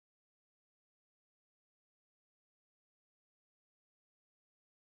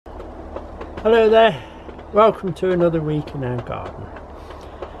Hello there, welcome to another week in our garden.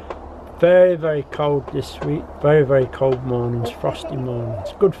 Very cold this week, very cold mornings, frosty mornings,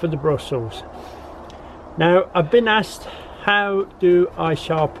 good for the Brussels. Now I've been asked, how do I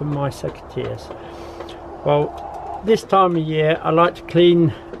sharpen my secateurs? Well, this time of year I like to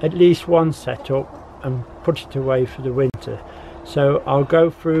clean at least one setup and put it away for the winter. So I'll go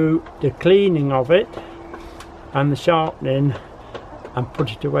through the cleaning of it and the sharpening and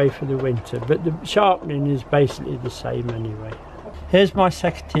put it away for the winter, but the sharpening is basically the same anyway. Here's my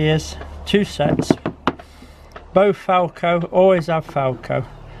secateurs, two sets, both felco, always have felco.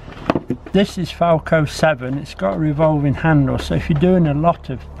 This is felco 7, it's got a revolving handle, so if you're doing a lot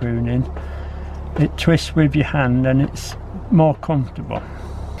of pruning it twists with your hand and it's more comfortable.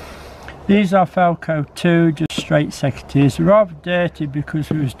 These are felco 2, just straight secateurs. They're rather dirty because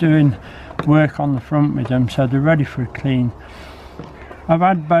we was doing work on the front with them, so they're ready for a clean. I've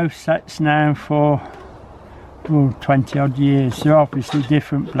had both sets now for 20 odd years. They're obviously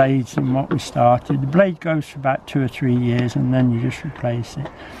different blades than what we started. The blade goes for about 2 or 3 years and then you just replace it.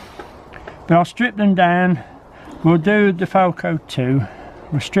 But I'll strip them down. We'll do the felco 2.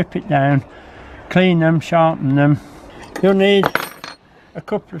 We'll strip it down, clean them, sharpen them. You'll need a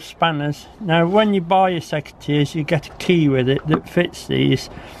couple of spanners. Now when you buy your secateurs you get a key with it that fits these,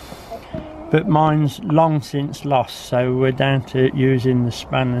 but mine's long since lost, so we're down to using the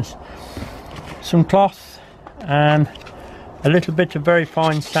spanners. Some cloth and a little bit of very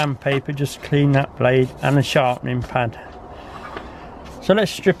fine sandpaper just to clean that blade, and a sharpening pad. So let's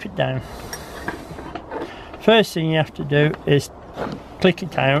strip it down. First thing you have to do is click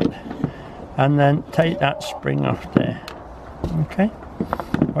it out and then take that spring off there. Okay,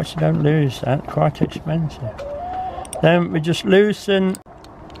 watch you don't lose that, quite expensive. Then we just loosen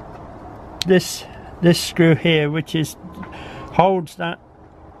this screw here, which holds that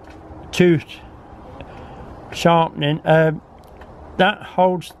tooth sharpening, that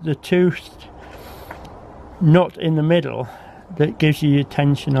holds the tooth nut in the middle that gives you your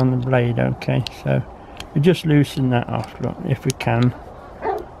tension on the blade. Okay, so we just loosen that off, look, if we can.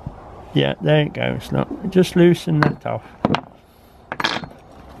 Yeah, there it goes, look, just loosen that off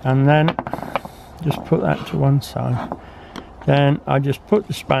and then just put that to one side. Then I just put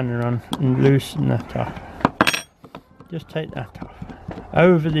the spanner on and loosen that off. Just take that off.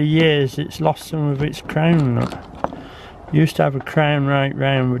 Over the years it's lost some of its crown, look. Used to have a crown right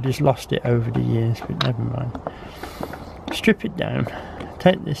round, we just lost it over the years, but never mind. Strip it down,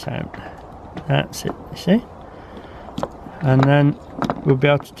 take this out. That's it, you see? And then we'll be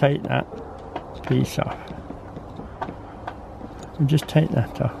able to take that piece off. And just take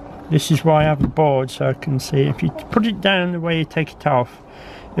that off. This is why I have a board, so I can see. If you put it down the way you take it off,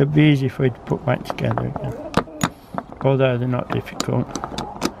 it'll be easy for you to put back together again. Although they're not difficult.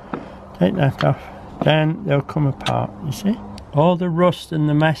 Take that off, then they'll come apart, you see? All the rust and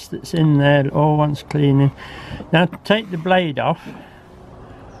the mess that's in there, all wants cleaning. Now to take the blade off,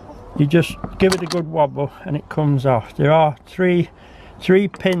 you just give it a good wobble and it comes off. There are three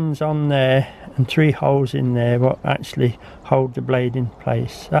pins on there and 3 holes in there what actually hold the blade in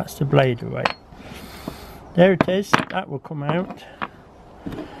place. That's the blade away. There it is, that will come out.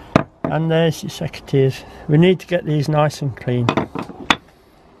 And there's your secateurs. We need to get these nice and clean.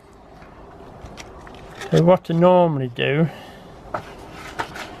 So what I normally do,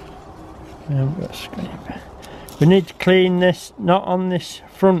 we need to clean this, not on this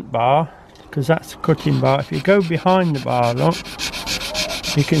front bar, because that's a cutting bar. If you go behind the bar, look,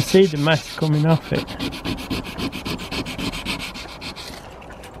 you can see the mess coming off it.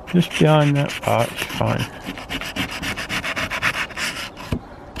 Just behind that part is fine.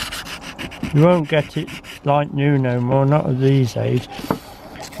 You won't get it like new no more, not at these age.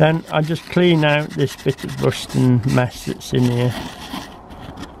 Then I just clean out this bit of rust and mess that's in here.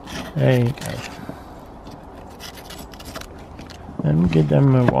 There you go. Then give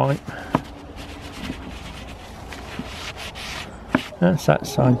them a wipe. That's that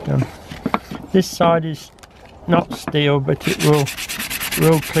side done. This side is not steel, but it will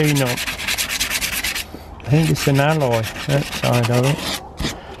clean up. I think it's an alloy, that side of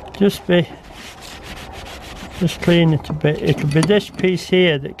it. Just clean it a bit. It'll be this piece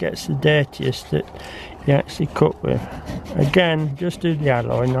here that gets the dirtiest that you actually cut with. Again, just do the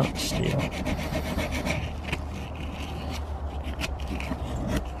alloy, not the steel.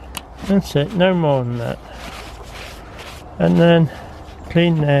 That's it, no more than that. And then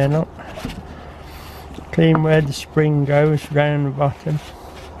clean there, look. Clean where the spring goes round the bottom.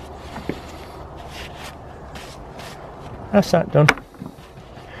 That's that done.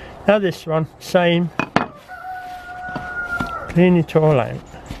 Now this one, same. Clean it all out.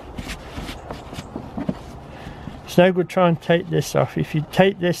 It's no good trying to take this off. If you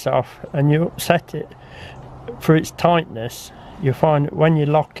take this off and you set it for its tightness, you'll find that when you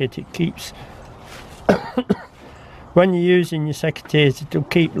lock it, it keeps when you're using your secateurs, it'll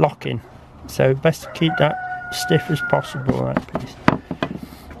keep locking, so best to keep that stiff as possible, that piece.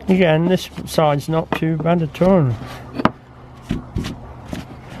 Again, this side's not too bad at all.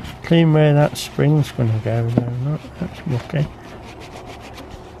 Clean where that spring's going to go though, that's mucky.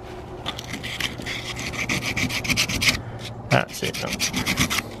 That's it.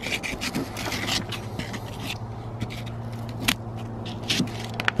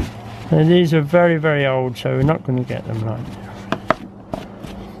 Now, these are very, very old, so we're not going to get them like that.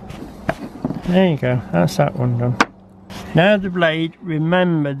 There you go, that's that one done. Now the blade,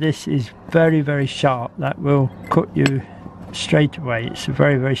 remember this is very, very sharp. That will cut you straight away. It's a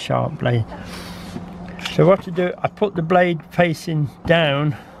very, very sharp blade. So what to do, I put the blade facing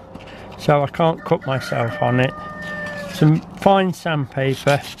down so I can't cut myself on it. Some fine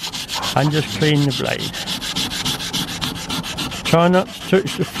sandpaper and just clean the blade. Try not to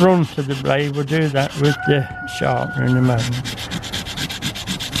touch the front of the blade, we'll do that with the sharpener in a moment.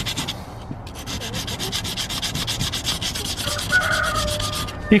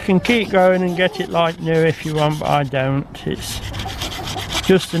 You can keep going and get it like new if you want, but I don't. It's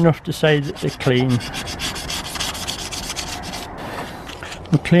just enough to say that they're clean.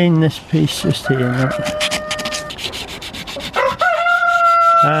 We'll clean this piece just here now.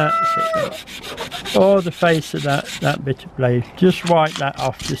 That's it. Or the face of that bit of blade. Just wipe that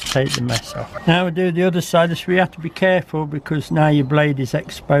off, just take the mess off. Now we'll do the other side. So we have to be careful because now your blade is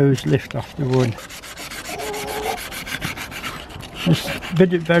exposed. Lift off the wood. Just a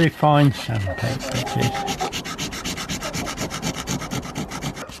bit of very fine sandpaper it is.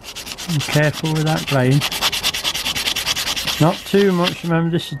 Be careful with that blade. Not too much, remember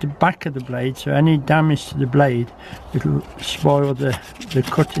this is the back of the blade, so any damage to the blade it'll spoil the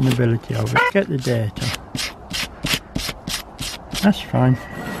cutting ability of it. Get the dirt on. That's fine.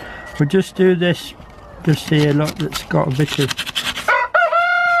 We'll just do this just here, look, that's got a bit of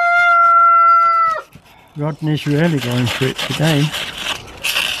Rodney's really going for it today.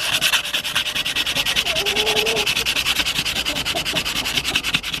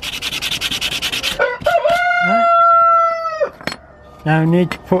 Right. Now I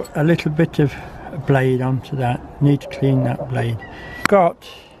need to put a little bit of blade onto that. Need to clean that blade. Got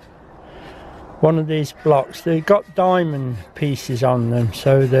one of these blocks. They've got diamond pieces on them,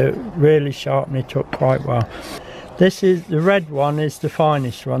 so they really sharpen it up quite well. This is the red one, is the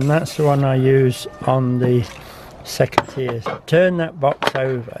finest one. That's the one I use on the secateurs. Turn that box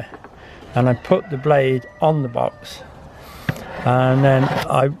over and I put the blade on the box and then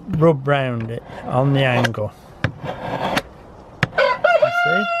I rub round it on the angle. You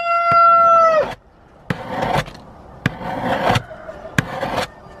see?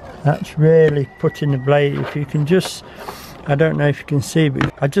 That's really putting the blade, if you can just, I don't know if you can see,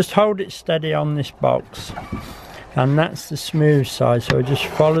 but I just hold it steady on this box. And that's the smooth side, so I just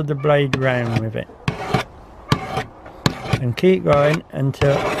follow the blade round with it and keep going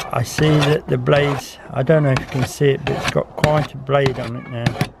until I see that the blades, I don't know if you can see it, but it's got quite a blade on it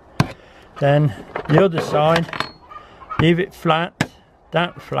now. Then the other side, leave it flat,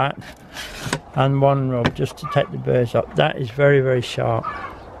 that flat, and one rub just to take the burrs up. That is very, very sharp.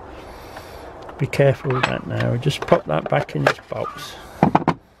 Be careful with that now. Just pop that back in its box.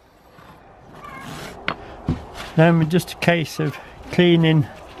 Then just a case of cleaning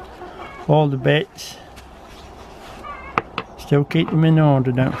all the bits. Still keep them in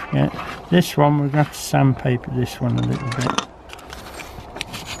order, don't forget. This one we're going to have to sandpaper this one a little bit.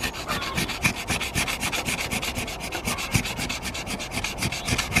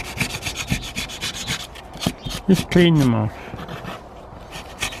 Just clean them off.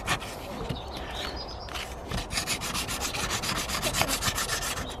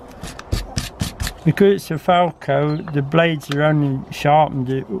 Because it's a felco, the blades are only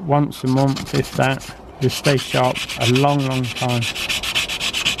sharpened once a month, if that. They stay sharp a long, long time.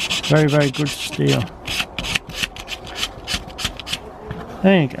 Very, very good steel.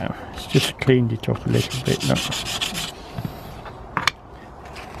 There you go. It's just cleaned it up a little bit, look.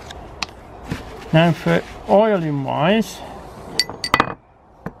 Now for oiling wise,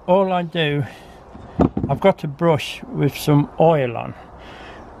 all I do, I've got a brush with some oil on.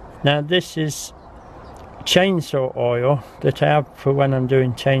 Now this is chainsaw oil that I have for when I'm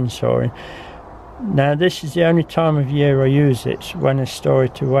doing chainsawing. Now this is the only time of year I use it, when I store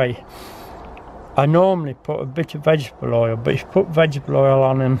it away. I normally put a bit of vegetable oil, but if you put vegetable oil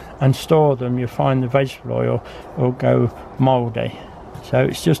on them and store them, you'll find the vegetable oil will go mouldy. So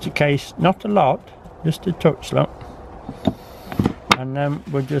it's just a case, not a lot, just a touch, look. and then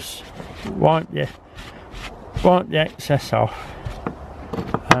we'll just wipe the excess off,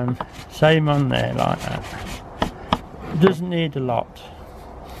 and same on there like that. It doesn't need a lot.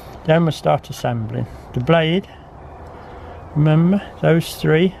 Then we'll start assembling the blade. Remember those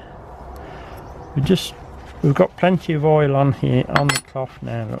three? We've got plenty of oil on here on the cloth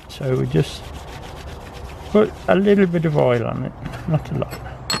now, look, so we just put a little bit of oil on it, not a lot.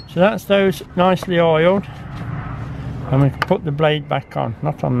 So that's those nicely oiled, and we can put the blade back on,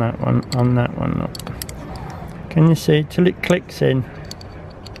 not on that one, on that one, look. Can you see till it clicks in?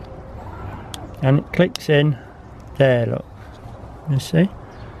 And it clicks in there, look. You see?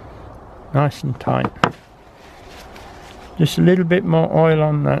 Nice and tight. Just a little bit more oil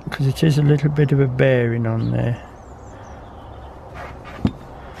on that because it is a little bit of a bearing on there.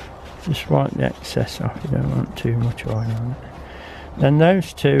 Just wipe the excess off, you don't want too much oil on it. Then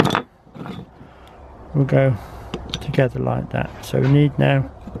those two will go together like that. So we need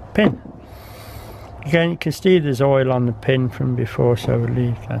now a pin. Again, you can see there's oil on the pin from before, so we'll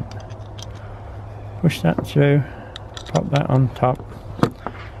leave that. Push that through, pop that on top,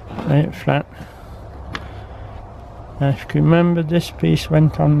 lay it flat. Now if you can remember, this piece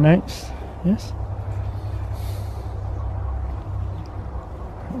went on next, yes?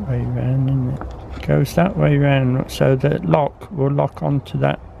 That way round, isn't it? It goes that way round, so the lock will lock onto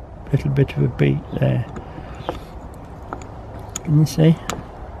that little bit of a bead there. Can you see?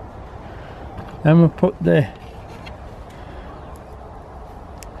 Then we'll put the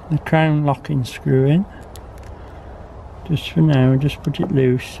crown locking screw in. Just for now, just put it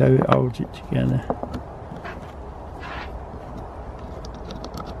loose so it holds it together.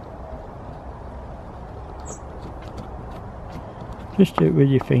 Just do it with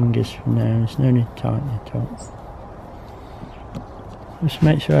your fingers for now, there's no need to tighten it up. Just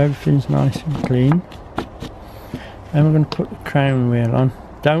make sure everything's nice and clean. Then we're going to put the crown wheel on.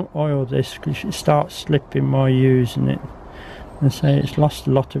 Don't oil this because it starts slipping while using it. And say it's lost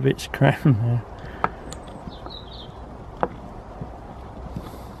a lot of its crown there.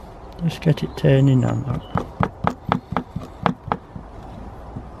 Just get it turning on, look.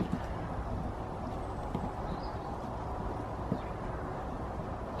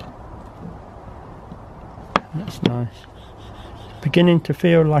 That's nice. Beginning to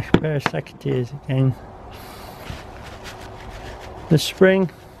feel like a pair of secateurs again. The spring,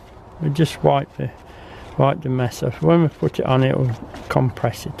 we just wipe the mess off. When we put it on, it will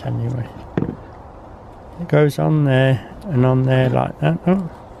compress it anyway. It goes on there and on there like that. Oh.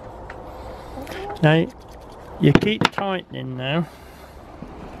 Now you keep tightening now.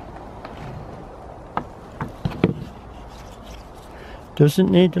 Doesn't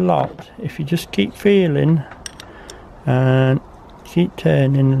need a lot. If you just keep feeling and keep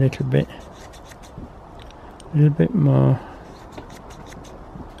turning a little bit more.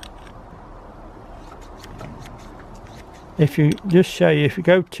 If you just show you, if you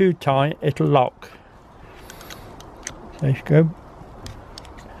go too tight, it'll lock. So if you go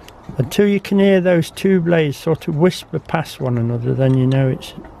until you can hear those two blades sort of whisper past one another, then you know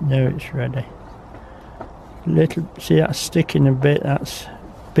it's ready. See that sticking a bit, that's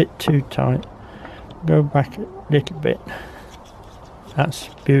a bit too tight. Go back a little bit. That's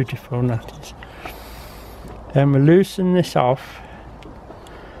beautiful, that is. Then we'll loosen this off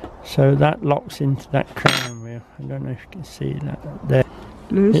so that locks into that crown wheel. I don't know if you can see that there.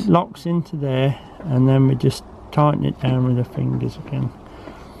 Loose. It locks into there, and then we just tighten it down with the fingers again.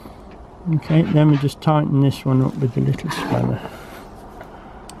 Okay, then we just tighten this one up with a little spanner.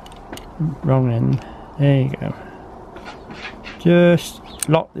 Wrong end. There you go. Just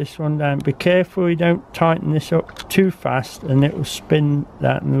lock this one down. Be careful you don't tighten this up too fast, and it will spin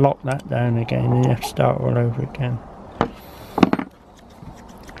that and lock that down again, and you have to start all over again.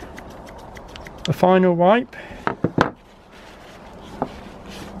 A final wipe.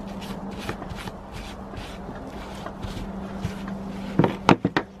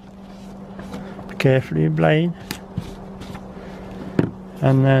 Be careful of your blade.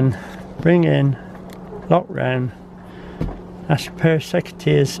 And then bring in, lock round. That's a pair of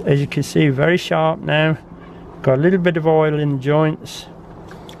secateurs. As you can see, very sharp now. Got a little bit of oil in the joints.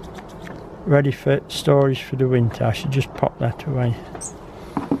 Ready for storage for the winter. I should just pop that away.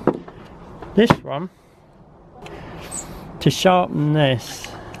 This one, to sharpen this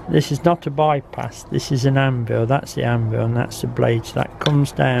is not a bypass, this is an anvil. That's the anvil and that's the blade, so that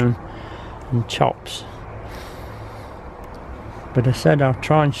comes down and chops. But I said I'll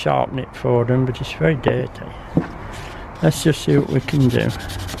try and sharpen it for them, but it's very dirty. Let's just see what we can do.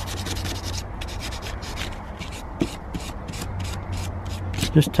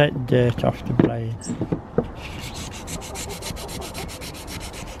 Just take the dirt off the blade.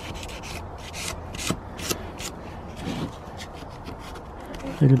 A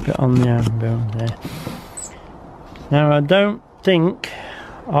little bit on the anvil there. Now I don't think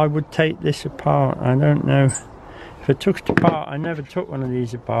I would take this apart. I don't know if I took it apart. I never took one of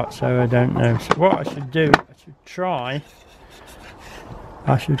these apart, so I don't know. So what I should do, I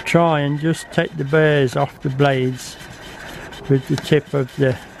should try and just take the burrs off the blades with the tip of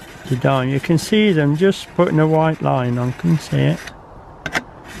the dime. You can see them just putting a white line on. Can you see it?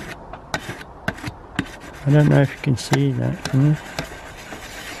 I don't know if you can see that. Can you?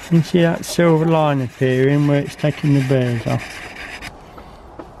 You can see that silver line appearing where it's taking the burrs off.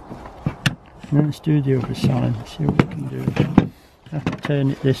 Now let's do the other side. Let's see what we can do. I have to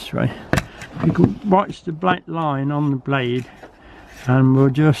turn it this way. You can watch the black line on the blade, and we'll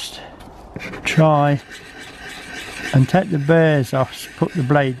just try and take the burrs off, put the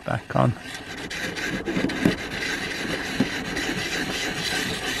blade back on.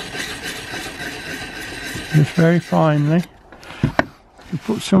 Just very finely. If you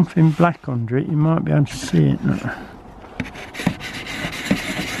put something black under it, you might be able to see it.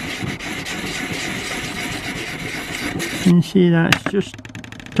 Can you see that? It's just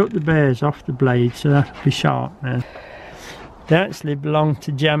took the burrs off the blade, so that'll be sharp now. They actually belong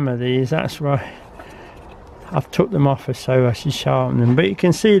to Gemma, these, that's why I've took them off her so I should sharpen them. But you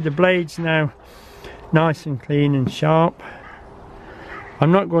can see the blades now nice and clean and sharp.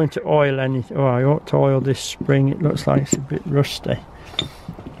 I'm not going to oil anything. Oh, I ought to oil this spring. It looks like it's a bit rusty.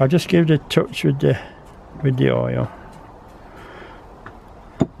 I'll just give it a touch with the oil.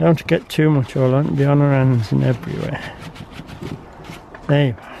 Don't get too much oil on it, be on our hands and everywhere. There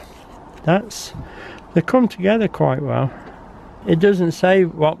you are. They come together quite well. It doesn't say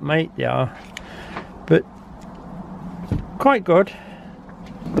what make they are, but quite good.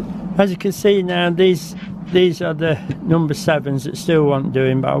 As you can see now, these are the number 7s that still want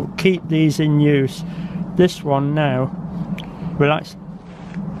doing, but I'll keep these in use. This one now will actually,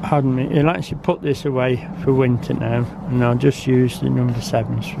 pardon me, it'll actually put this away for winter now, and I'll just use the number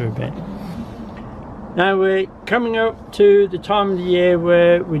 7s for a bit. Now we're coming up to the time of the year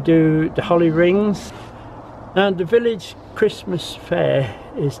where we do the holly rings. Now the village Christmas fair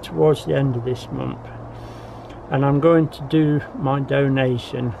is towards the end of this month, and I'm going to do my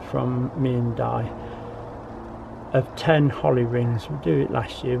donation from me and Di of 10 holly rings. We did it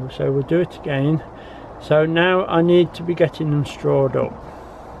last year, so we'll do it again. So now I need to be getting them strawed up.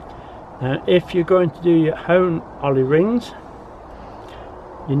 Now if you're going to do your own holly rings,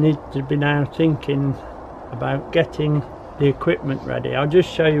 you need to be now thinking about getting the equipment ready. I'll just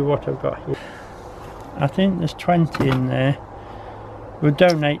show you what I've got here. I think there's 20 in there. We'll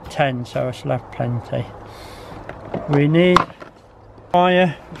donate 10, so I shall have plenty. We need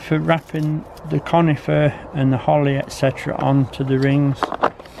wire for wrapping the conifer and the holly etc. onto the rings,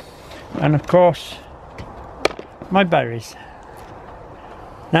 and of course my berries.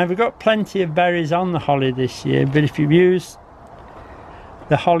 Now we've got plenty of berries on the holly this year, but if you use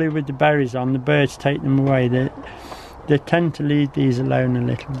the holly with the berries on, the birds take them away. They tend to leave these alone a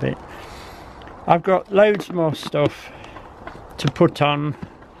little bit. I've got loads more stuff to put on,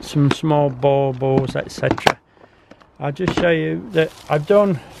 some small baubles etc. I'll just show you that I've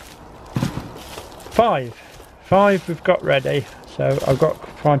done 5 we've got ready, so I've got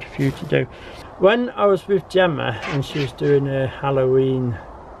quite a few to do. When I was with Gemma and she was doing a Halloween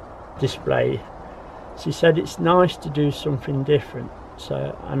display, she said it's nice to do something different.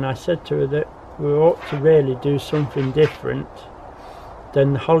 So, and I said to her that we ought to really do something different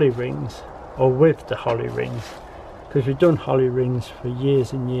than the holly rings, or with the holly rings, because we've done holly rings for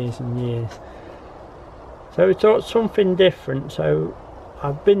years and years and years. So we thought something different, so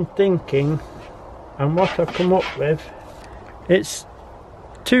I've been thinking, and what I've come up with, it's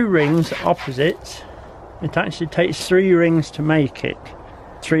 2 rings opposites. It actually takes 3 rings to make it,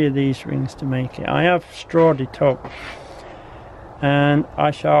 3 of these rings to make it. I have strawed it up, and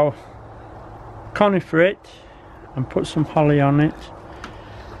I shall conifer it and put some holly on it,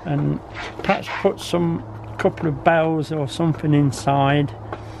 and perhaps put some couple of bells or something inside,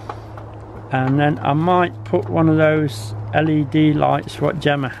 and then I might put one of those LED lights what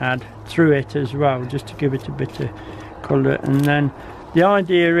Gemma had through it as well, just to give it a bit of colour. And then the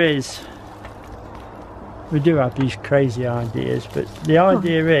idea is, we do have these crazy ideas, but the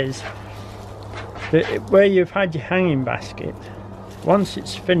idea is that where you've had your hanging basket, once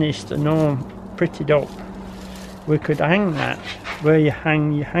it's finished and all prettied up, we could hang that where you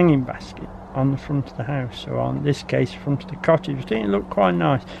hang your hanging basket on the front of the house, or on this case front of the cottage. I think it looked quite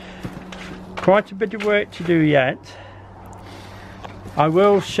nice. Quite a bit of work to do yet. I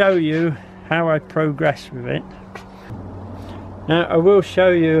will show you how I progress with it. Now I will show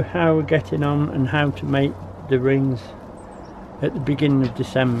you how we're getting on and how to make the rings at the beginning of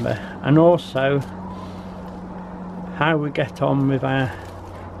December, and also how we get on with our,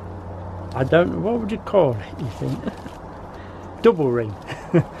 I don't know, what would you call it, you think? Double ring.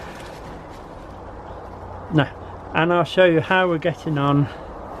 No, and I'll show you how we're getting on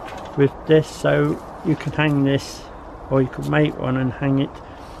with this, so you can hang this, or you could make one and hang it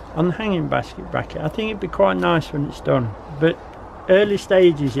on the hanging basket bracket. I think it'd be quite nice when it's done, but early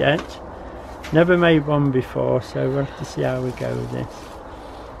stages yet, never made one before, so we'll have to see how we go with this.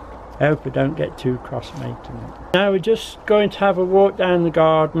 I hope I don't get too cross making it. Now we're just going to have a walk down the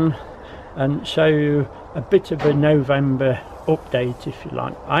garden and show you a bit of a November update, if you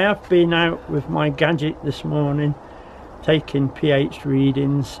like. I have been out with my gadget this morning taking pH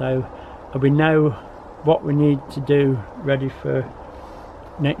readings, so we know what we need to do ready for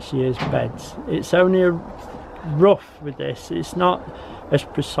next year's beds. It's only a rough with this, it's not as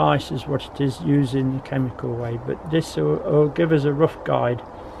precise as what it is using the chemical way, but this will give us a rough guide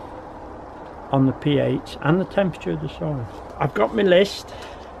on the pH and the temperature of the soil. I've got my list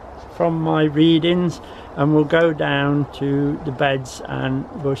from my readings, and we'll go down to the beds and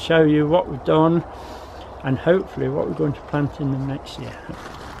we'll show you what we've done and hopefully what we're going to plant in them next year.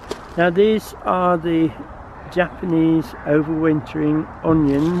 Now these are the Japanese overwintering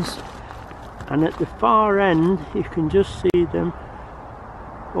onions, and at the far end you can just see them,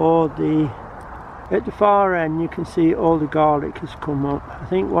 at the far end you can see all the garlic has come up. I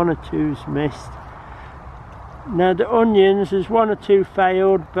think one or two's missed. Now the onions, there's one or two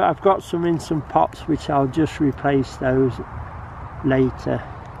failed, but I've got some in some pots which I'll just replace those later,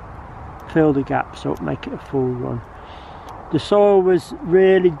 fill the gaps up, make it a full run. The soil was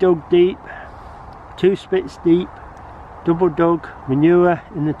really dug deep, 2 spits deep, double dug, manure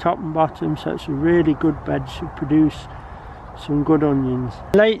in the top and bottom, so it's a really good bed, should produce some good onions.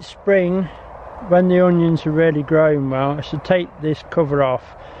 Late spring, when the onions are really growing well, I should take this cover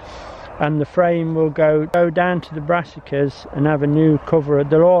off, and the frame will go down to the brassicas and have a new cover.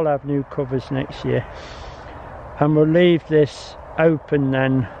 They'll all have new covers next year, and we'll leave this open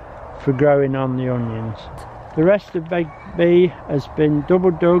then for growing on the onions. The rest of bed B has been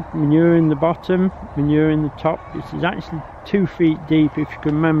double dug, manure in the bottom, manure in the top. This is actually 2 feet deep, if you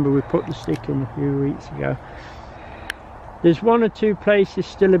can remember we put the stick in a few weeks ago. There's 1 or 2 places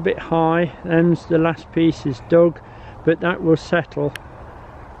still a bit high, and the last piece is dug, but that will settle.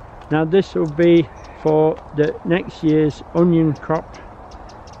 Now this will be for the next year's onion crop,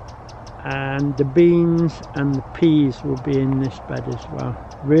 and the beans and the peas will be in this bed as well.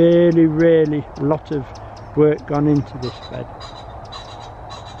 Really a lot of work gone into this bed.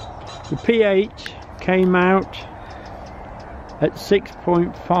 The pH came out at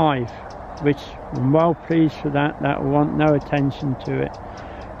 6.5, which I'm well pleased for that. That will want no attention to it.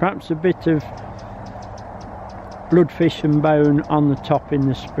 Perhaps a bit of bloodfish and bone on the top in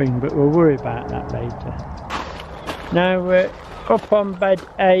the spring, but we'll worry about that later. Now we're up on bed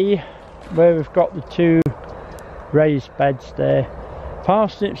A, where we've got the 2 raised beds there.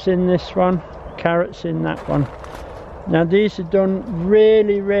 Parsnips in this one, carrots in that one. Now these are done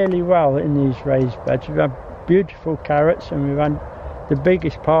really well in these raised beds. We've had beautiful carrots, and we've had the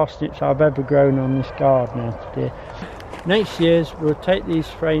biggest parsnips I've ever grown on this garden out here. Next year's we'll take these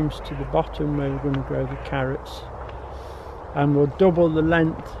frames to the bottom where we're going to grow the carrots, and we'll double the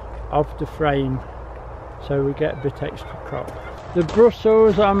length of the frame so we get a bit extra crop. The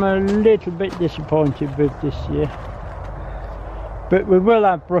Brussels I'm a little bit disappointed with this year, but we will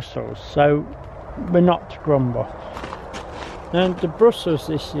have Brussels, so we're not to grumble. Now the Brussels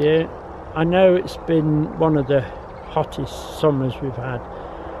this year, I know it's been one of the hottest summers we've had,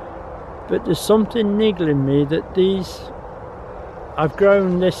 but there's something niggling me that I've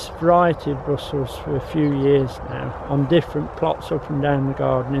grown this variety of Brussels for a few years now on different plots up and down the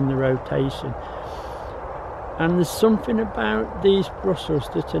garden in the rotation, and there's something about these Brussels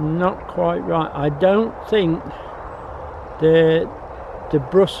that are not quite right. I don't think the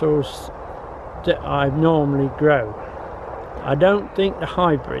Brussels that I normally grow, I don't think the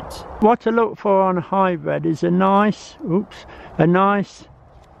hybrids. What I look for on a hybrid is a nice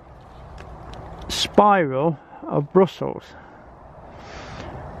spiral of Brussels.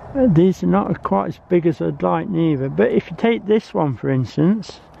 These are not quite as big as I'd like neither, but if you take this one for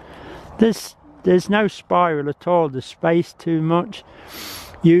instance, there's no spiral at all, there's space too much.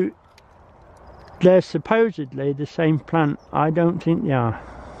 They're supposedly the same plant. I don't think they are.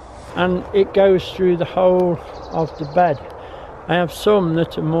 And it goes through the whole of the bed. I have some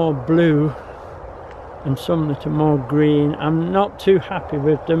that are more blue and some that are more green. I'm not too happy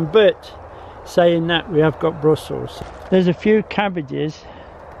with them, but saying that, we have got Brussels. There's a few cabbages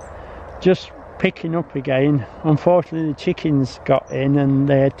just picking up again. Unfortunately the chickens got in and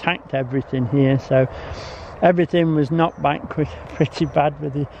they attacked everything here, so everything was knocked back pretty bad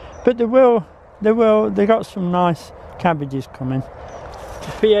with it. But they got some nice cabbages coming.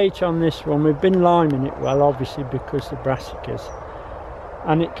 The pH on this one, we've been liming it well, obviously because the brassicas,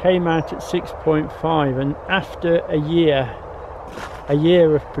 and it came out at 6.5, and after a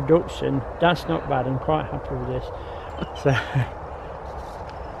year of production, that's not bad. I'm quite happy with this.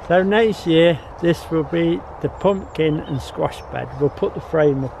 So next year this will be the pumpkin and squash bed. We'll put the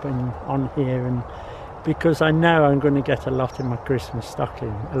frame up on here, and because I know I'm going to get a lot in my Christmas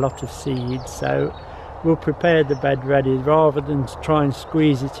stocking, a lot of seeds, so we'll prepare the bed ready rather than try and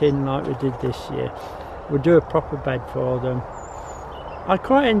squeeze it in like we did this year. We'll do a proper bed for them. I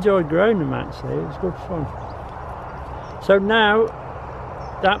quite enjoyed growing them actually, it was good fun. So now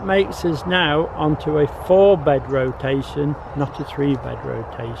that makes us now onto a 4-bed rotation, not a 3-bed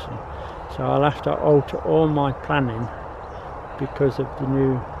rotation. So I'll have to alter all my planning because of the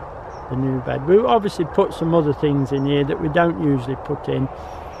new bed. We'll obviously put some other things in here that we don't usually put in.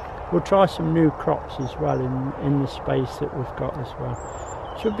 We'll try some new crops as well in the space that we've got as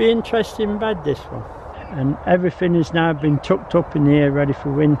well. Should be an interesting bed, this one. And everything has now been tucked up in here ready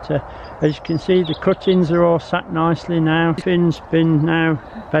for winter. As you can see, the cuttings are all sat nicely now. Everything's been now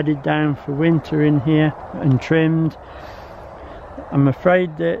bedded down for winter in here and trimmed. I'm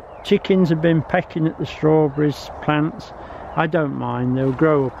afraid that chickens have been pecking at the strawberries plants. I don't mind, they'll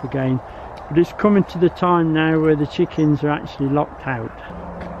grow up again. But it's coming to the time now where the chickens are actually locked out.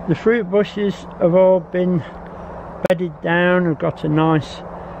 The fruit bushes have all been bedded down. I've got a nice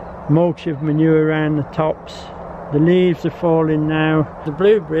mulch of manure around the tops. The leaves are falling now. The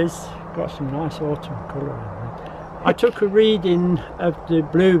blueberries got some nice autumn colour in them. I took a reading of the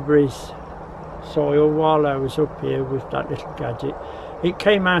blueberries soil while I was up here with that little gadget. It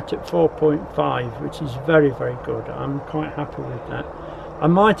came out at 4.5, which is very, very good. I'm quite happy with that. I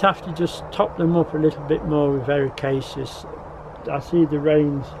might have to just top them up a little bit more with ericaceous. I see the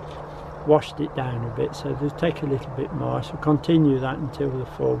rains washed it down a bit, so they'll take a little bit more. So continue that until the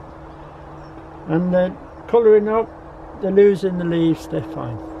fall. And then colouring up, they're losing the leaves, they're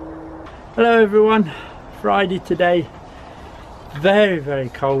fine. Hello everyone, Friday today. Very, very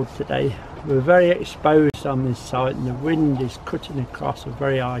cold today. We're very exposed on this site and the wind is cutting across, a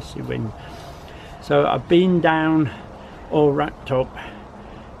very icy wind. So I've been down all wrapped up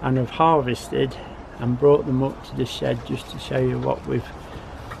and have harvested and brought them up to the shed just to show you what we've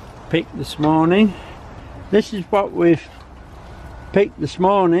picked this morning. This is what we've picked this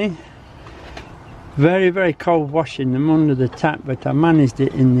morning. Very, very cold washing them under the tap, but I managed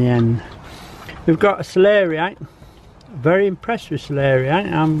it in the end. We've got a celeriac. Very impressed with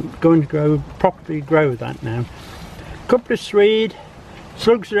celeriac. I'm going to properly grow that now. A couple of swede.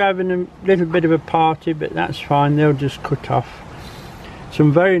 Slugs are having a little bit of a party, but that's fine, they'll just cut off.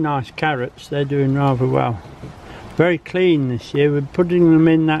 Some very nice carrots, they're doing rather well. Very clean this year. We're putting them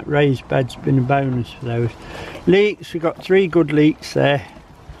in that raised bed's been a bonus for those. Leeks, we've got 3 good leeks there.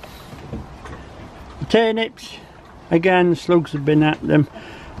 The turnips, again the slugs have been at them.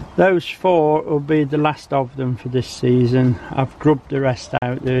 Those 4 will be the last of them for this season. I've grubbed the rest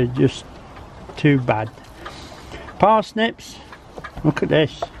out, they're just too bad. Parsnips, look at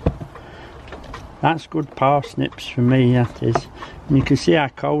this. That's good parsnips for me, that is. And you can see how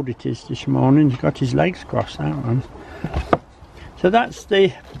cold it is this morning. He's got his legs crossed, that one. So that's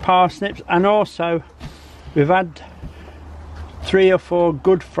the parsnips, and also we've had 3 or 4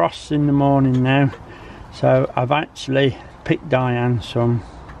 good frosts in the morning now. So I've actually picked Diane some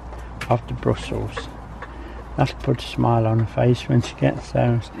of the Brussels. That'll put a smile on her face when she gets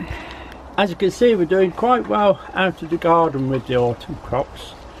those. As you can see, we're doing quite well out of the garden with the autumn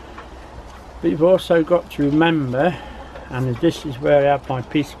crops. But you've also got to remember, and this is where I have my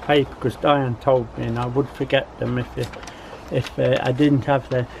piece of paper, because Diane told me and I would forget them if I didn't have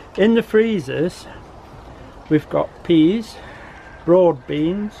them. In the freezers we've got peas, broad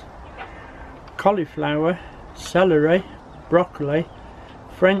beans, cauliflower, celery, broccoli,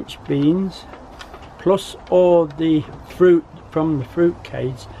 French beans, plus all the fruit from the fruit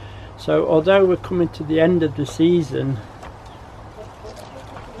cage. So although we're coming to the end of the season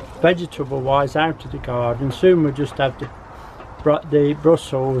vegetable wise out of the garden, soon we'll just have the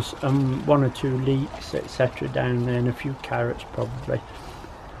Brussels and 1 or 2 leeks etc down there, and a few carrots probably.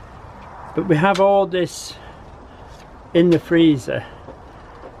 But we have all this in the freezer,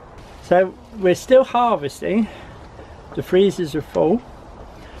 so we're still harvesting. The freezers are full,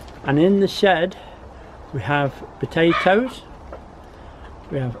 and in the shed we have potatoes,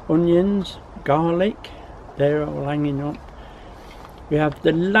 we have onions, garlic, they're all hanging up. We have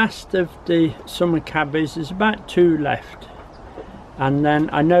the last of the summer cabbage. There's about 2 left. And then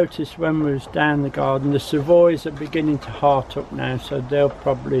I noticed when we was down the garden, the savoys are beginning to heart up now, so they'll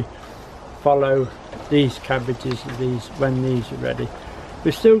probably follow these cabbages when these are ready.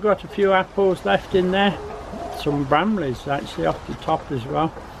 We've still got a few apples left in there, some bramleys actually off the top as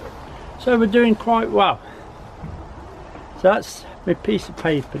well. So we're doing quite well. So that's my piece of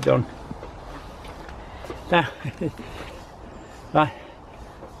paper done. Now, right,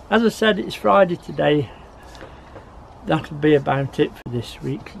 as I said, it's Friday today. That'll be about it for this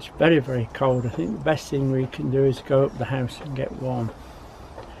week. It's very, very cold. I think the best thing we can do is go up the house and get warm.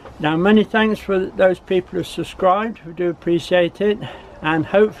 Now, many thanks for those people who subscribed. We do appreciate it. And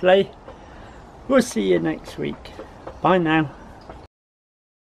hopefully we'll see you next week. Bye now.